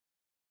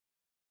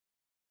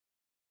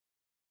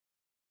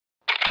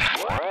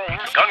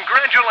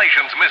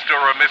Congratulations, Mr.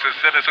 or Mrs.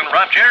 Citizen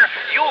Ropchair.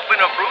 You've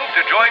been approved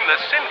to join the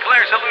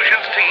Sinclair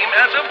Solutions team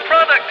as a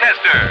product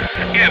tester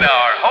in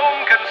our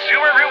Home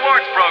Consumer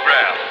Rewards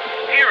program.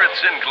 Here at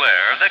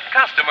Sinclair, the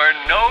customer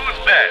knows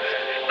best.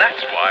 That's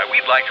why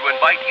we'd like to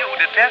invite you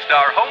to test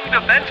our home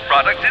defense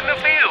products in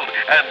the field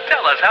and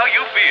tell us how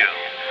you feel.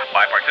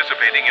 By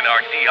participating in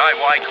our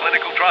DIY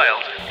clinical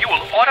trials, you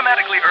will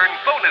automatically earn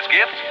bonus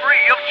gifts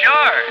free of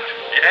charge.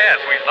 Yes,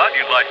 we thought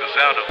you'd like the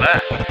sound of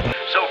that.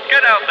 So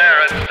get out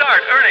there and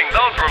start earning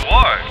those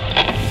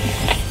rewards.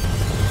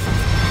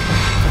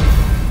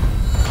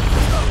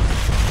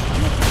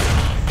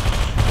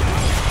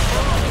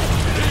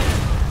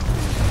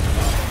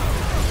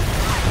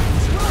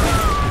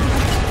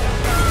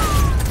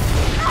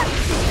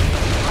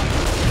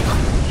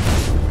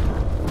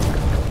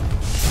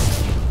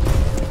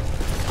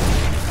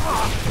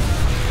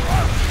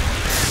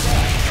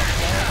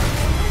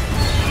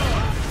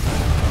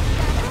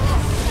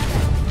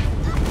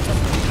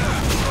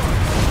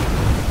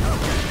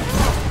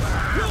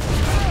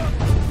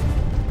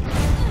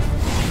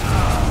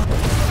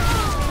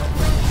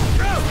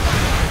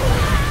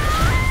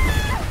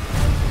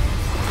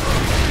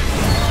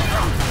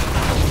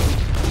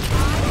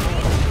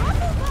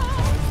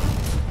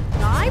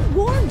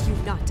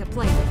 To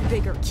play with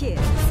bigger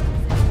kids.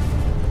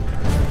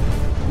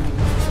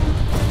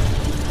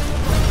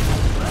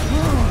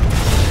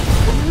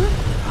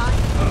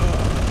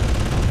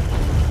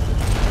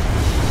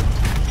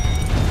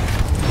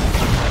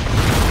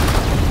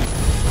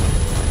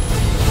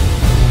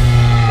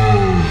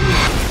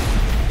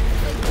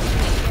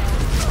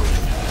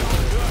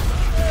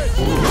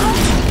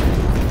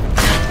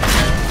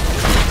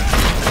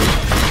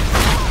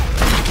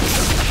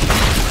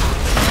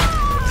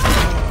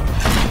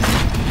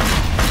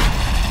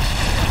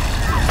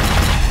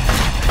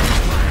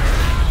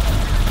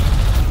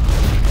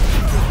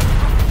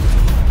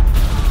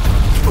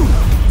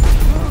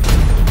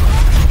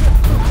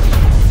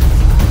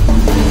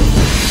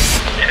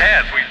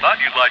 Thought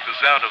you'd like the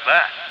sound of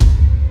that.